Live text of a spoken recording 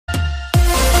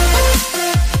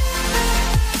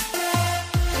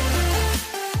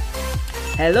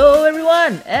Hello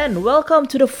everyone and welcome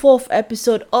to the 4th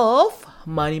episode of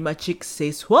MoneyMakcik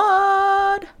Says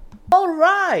What?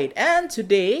 Alright, and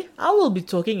today I will be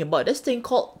talking about this thing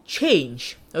called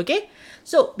change. Okay?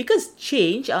 So because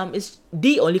change is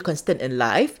the only constant in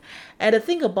life, and the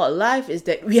thing about life is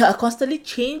that we are constantly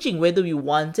changing whether we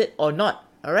want it or not.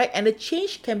 Alright, and the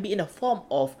change can be in a form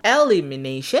of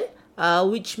elimination,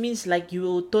 which means like you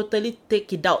will totally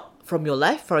take it out from your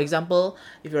life. For example,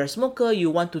 if you're a smoker, you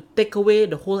want to take away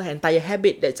the whole entire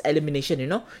habit. That's elimination,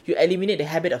 you eliminate the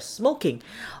habit of smoking.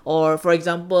 Or for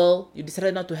example, you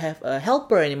decided not to have a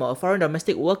helper anymore, a foreign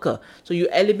domestic worker, so you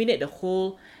eliminate the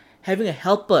whole having a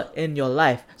helper in your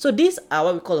life. So these are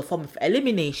what we call a form of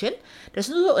elimination.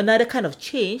 There's also another kind of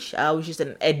change, which is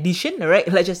an addition. Right,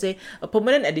 let's just say a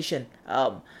permanent addition.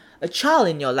 A child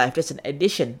in your life, that's an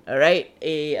addition. All right,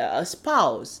 a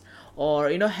spouse,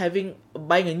 or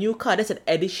buying a new car, that's an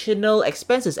additional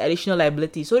expenses, additional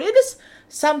liability. So there is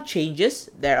some changes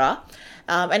there are,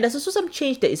 and there's also some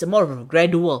change that is more of a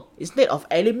gradual. Instead of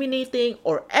eliminating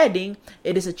or adding,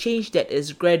 it is a change that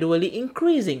is gradually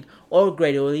increasing or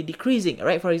gradually decreasing.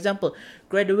 Right, for example,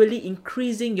 gradually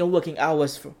increasing your working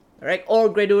hours, right, or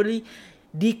gradually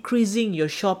decreasing your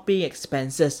shopping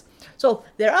expenses. So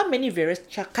there are many various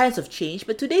kinds of change,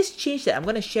 but today's change that I'm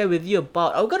going to share with you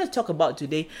about, I'm going to talk about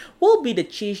today, will be the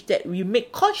change that we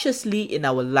make consciously in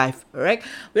our life. Alright,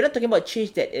 we're not talking about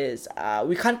change that is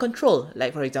we can't control,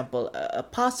 like for example a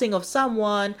passing of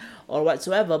someone or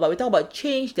whatsoever, but we talk about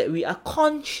change that we are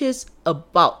conscious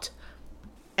about.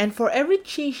 And for every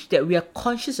change that we are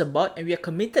conscious about and we are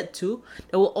committed to,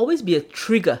 there will always be a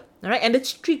trigger. Alright, and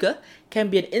this trigger can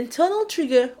be an internal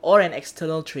trigger or an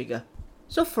external trigger.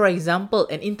 So for example,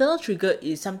 an internal trigger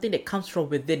is something that comes from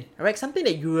within, right? Something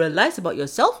that you realize about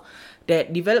yourself,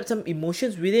 that developed some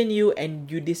emotions within you,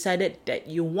 and you decided that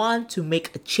you want to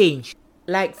make a change.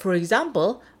 Like for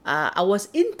example, I was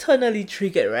internally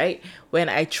triggered, right? When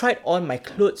I tried on my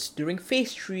clothes during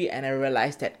phase 3 and I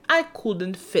realized that I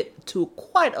couldn't fit to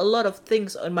quite a lot of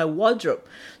things on my wardrobe.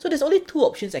 So there's only two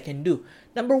options I can do.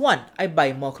 Number 1, I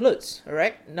buy more clothes,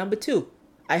 alright? Number 2,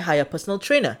 I hire a personal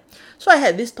trainer. So I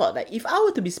had this thought that if I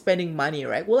were to be spending money,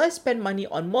 right, will I spend money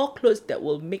on more clothes that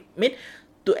will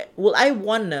will I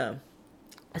wanna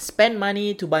spend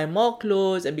money to buy more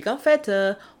clothes and become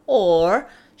fatter, or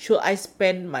should I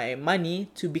spend my money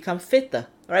to become fitter?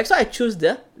 Alright, so I choose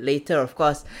the later, of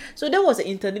course. So that was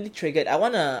internally triggered. I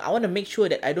wanna make sure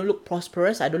that I don't look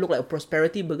prosperous. I don't look like a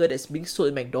prosperity burger that's being sold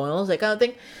at McDonald's, that kind of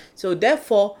thing. So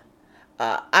therefore,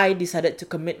 I decided to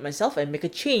commit myself and make a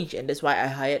change, and that's why I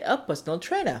hired a personal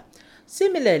trainer.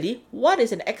 Similarly, what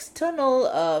is an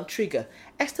external trigger?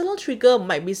 External trigger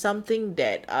might be something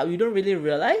that you don't really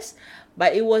realize,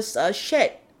 but it was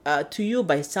shared to you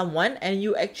by someone, and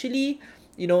you actually,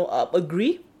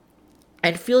 agree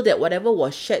and feel that whatever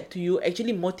was shared to you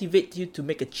actually motivates you to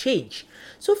make a change.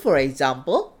 So for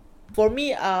example, for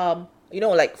me,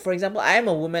 like for example, I am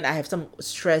a woman, I have some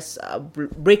stress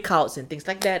breakouts and things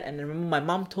like that, and I remember my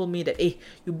mom told me that, hey,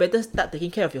 you better start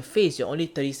taking care of your face, you're only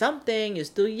 30 something, you're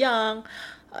still young,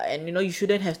 and you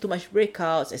shouldn't have too much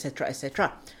breakouts, etc,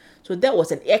 etc. So that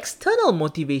was an external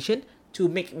motivation to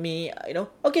make me,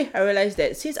 okay, I realized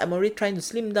that since I'm already trying to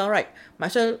slim down, right,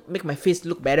 might as well make my face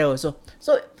look better also.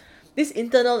 So this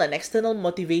internal and external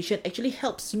motivation actually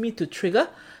helps me to trigger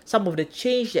some of the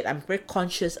change that I'm very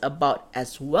conscious about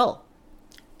as well.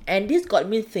 And this got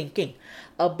me thinking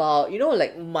about,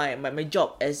 like my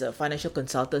job as a financial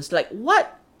consultant. Like,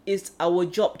 what is our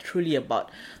job truly about?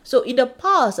 So in the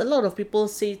past, a lot of people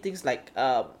say things like,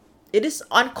 it is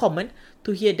uncommon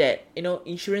to hear that,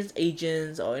 insurance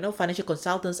agents or, financial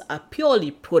consultants are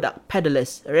purely product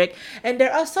peddlers, right? And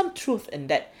there are some truth in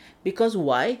that. Because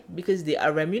why? Because they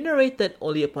are remunerated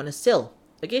only upon a sale,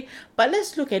 okay? But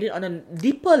let's look at it on a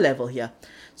deeper level here.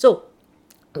 So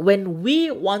when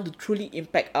we want to truly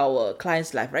impact our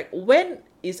client's life, right? When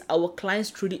is our clients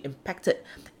truly impacted?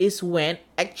 Is when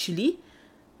actually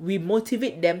we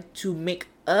motivate them to make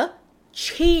a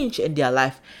change in their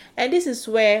life. And this is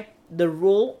where the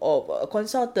role of a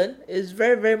consultant is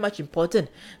very, very much important.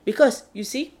 Because you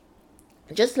see,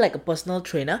 just like a personal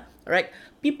trainer, right?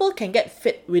 People can get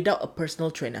fit without a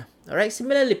personal trainer. Alright,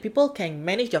 similarly, people can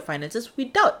manage their finances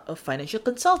without a financial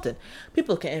consultant.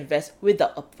 People can invest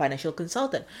without a financial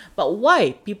consultant. But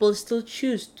why people still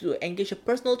choose to engage a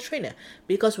personal trainer?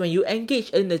 Because when you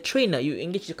engage in a trainer, you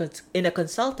engage in a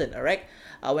consultant. Alright,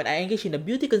 when I engage in a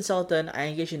beauty consultant, I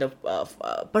engage in a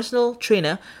personal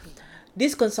trainer.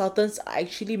 These consultants are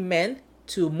actually meant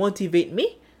to motivate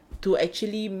me, to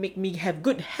actually make me have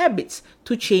good habits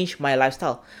to change my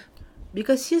lifestyle.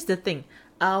 Because here's the thing,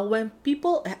 when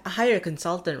people hire a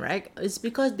consultant, right, it's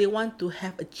because they want to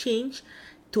have a change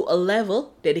to a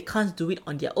level that they can't do it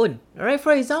on their own. All right.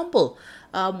 For example,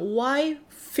 why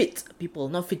fit people,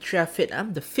 not fit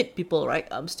the fit people, right,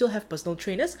 still have personal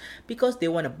trainers? Because they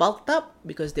want to bulk up,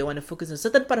 because they want to focus on a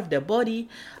certain part of their body,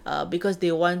 because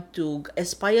they want to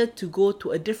aspire to go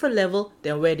to a different level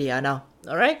than where they are now.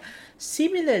 All right.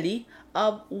 Similarly,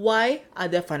 why are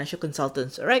there financial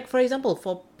consultants? All right. For example,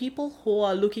 for people who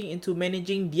are looking into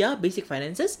managing their basic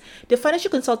finances, the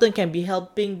financial consultant can be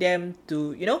helping them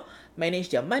to, manage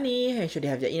their money, ensure they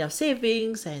have their enough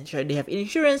savings, ensure they have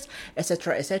insurance,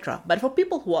 etc., etc. But for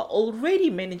people who are already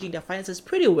managing their finances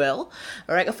pretty well,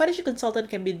 all right, a financial consultant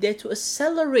can be there to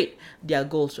accelerate their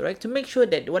goals, all right, to make sure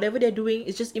that whatever they're doing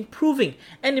is just improving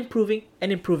and improving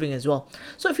and improving as well.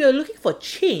 So if you're looking for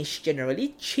change, generally,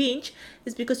 change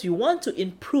is because we want to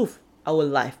improve our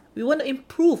life. We want to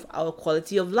improve our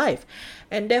quality of life.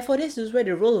 And therefore, this is where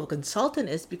the role of a consultant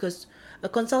is, because a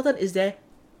consultant is there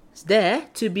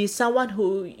to be someone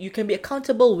who you can be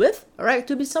accountable with, all right,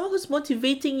 to be someone who's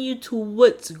motivating you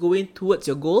towards going towards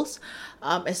your goals,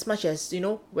 as much as,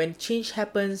 when change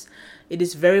happens, it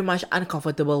is very much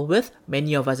uncomfortable with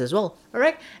many of us as well, all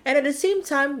right. And at the same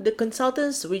time, the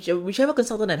consultants, whichever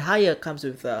consultant I hire, comes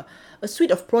with a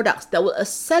suite of products that will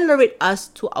accelerate us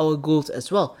to our goals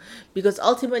as well, because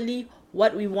ultimately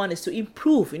what we want is to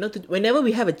improve, whenever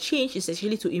we have a change, it's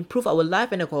actually to improve our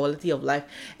life and the quality of life.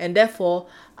 And therefore,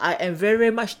 I am very,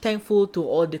 very much thankful to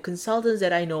all the consultants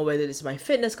that I know, whether it's my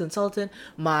fitness consultant,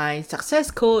 my success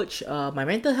coach, my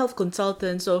mental health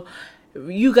consultant. So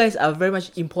you guys are very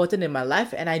much important in my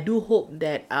life, and I do hope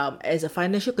that as a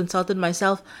financial consultant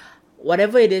myself,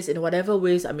 whatever it is, in whatever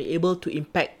ways, I'm able to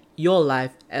impact your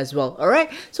life as well. All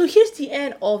right, so here's the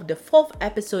end of the 4th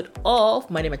episode of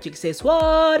MoneyMakcik Says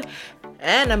What,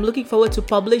 and I'm looking forward to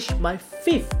publish my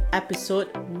 5th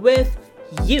episode with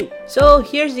you. So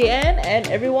here's the end, and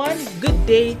everyone, good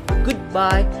day,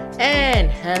 goodbye,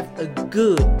 and have a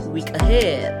good week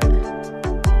ahead.